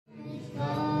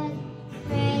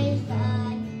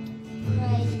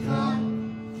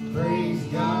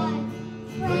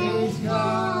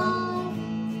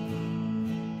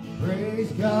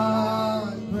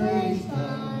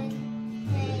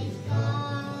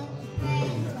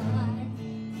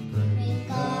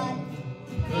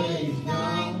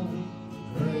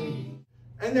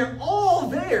And they're all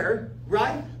there,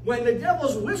 right? When the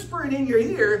devil's whispering in your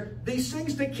ear, these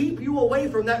things to keep you away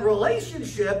from that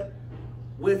relationship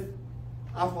with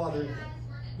our Father,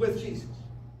 with Jesus.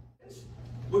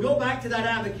 We'll go back to that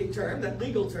advocate term, that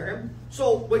legal term.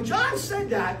 So when John said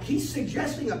that, he's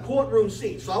suggesting a courtroom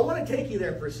scene. So I want to take you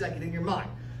there for a second in your mind.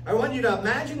 I want you to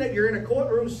imagine that you're in a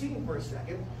courtroom scene for a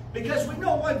second, because we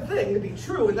know one thing to be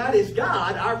true, and that is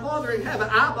God, our Father in heaven,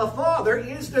 Abba Father,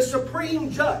 is the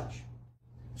supreme judge.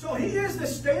 So he is the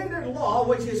standard law,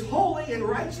 which is holy and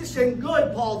righteous and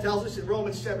good, Paul tells us in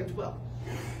Romans 7:12.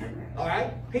 All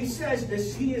right? He says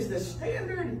this, he is the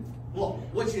standard law,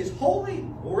 which is holy,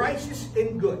 righteous,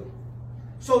 and good.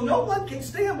 So no one can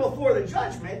stand before the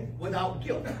judgment without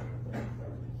guilt.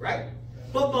 Right?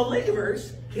 But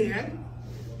believers can,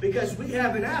 because we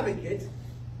have an advocate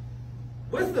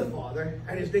with the Father,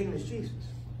 and his name is Jesus.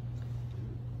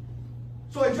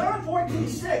 So in John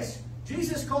 14:6,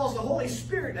 Jesus calls the Holy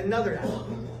Spirit another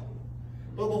advocate.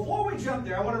 But before we jump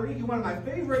there, I want to read you one of my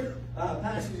favorite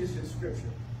passages in Scripture.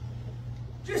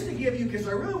 Just to give you, because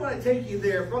I really want to take you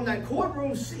there from that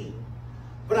courtroom scene.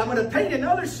 But I'm going to paint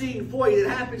another scene for you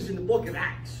that happens in the book of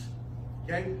Acts.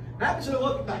 Okay? It happens in the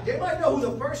book of Acts. Anybody know who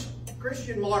the first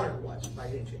Christian martyr was, by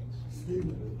any chance?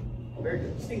 Stephen. Very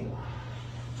good. Stephen.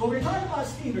 So we're talking about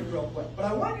Stephen real quick. But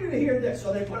I want you to hear this.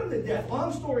 So they put him to death.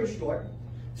 Long story short,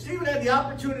 Stephen had the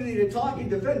opportunity to talk and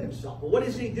defend himself. But what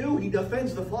does he do? He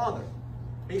defends the Father.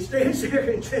 He stands there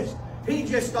and he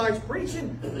just starts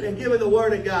preaching and giving the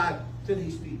word of God to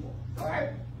these people. All right?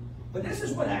 But this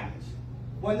is what happens.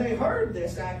 When they heard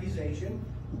this accusation,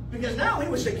 because now he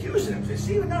was accusing them. So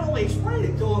Stephen not only explained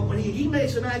it to them, but he made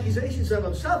some accusations of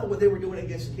himself and what they were doing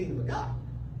against the kingdom of God.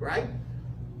 Right?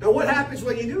 Now what happens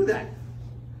when you do that?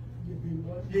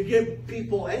 You get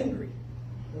people angry.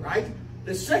 Right?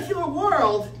 The secular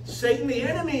world, Satan the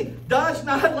enemy, does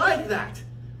not like that.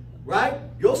 Right?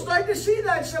 You'll start to see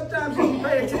that sometimes if you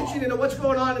pay attention to what's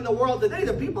going on in the world today.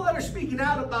 The people that are speaking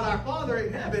out about our Father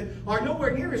in heaven are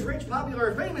nowhere near as rich,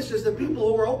 popular, or famous as the people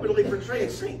who are openly portraying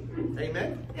Satan.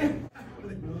 Amen?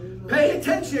 Pay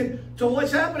attention to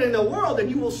what's happening in the world and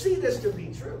you will see this to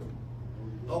be true.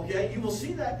 Okay? You will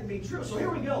see that to be true. So here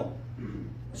we go.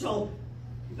 So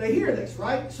they hear this,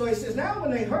 right? So he says, now when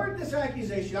they heard this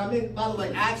accusation, I'm in, by the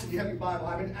way, Acts, if you have your Bible,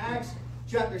 I'm in Acts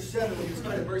chapter 7, when you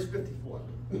start at verse 54.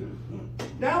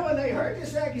 Now when they heard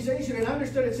this accusation and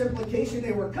understood its implication,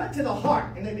 they were cut to the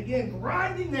heart, and they began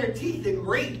grinding their teeth in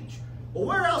rage. Well,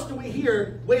 where else do we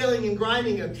hear wailing and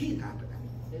grinding of teeth happening?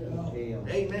 Hell.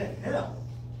 Amen. Hell.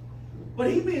 But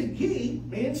he,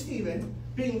 me and Stephen,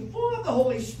 being full of the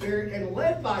Holy Spirit and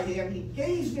led by him, he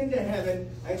gazed into heaven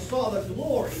and saw the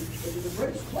glory, which is the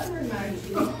great splendor and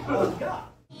majesty of God.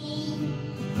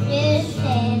 This is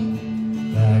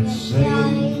that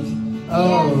saved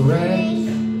a wretch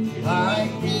like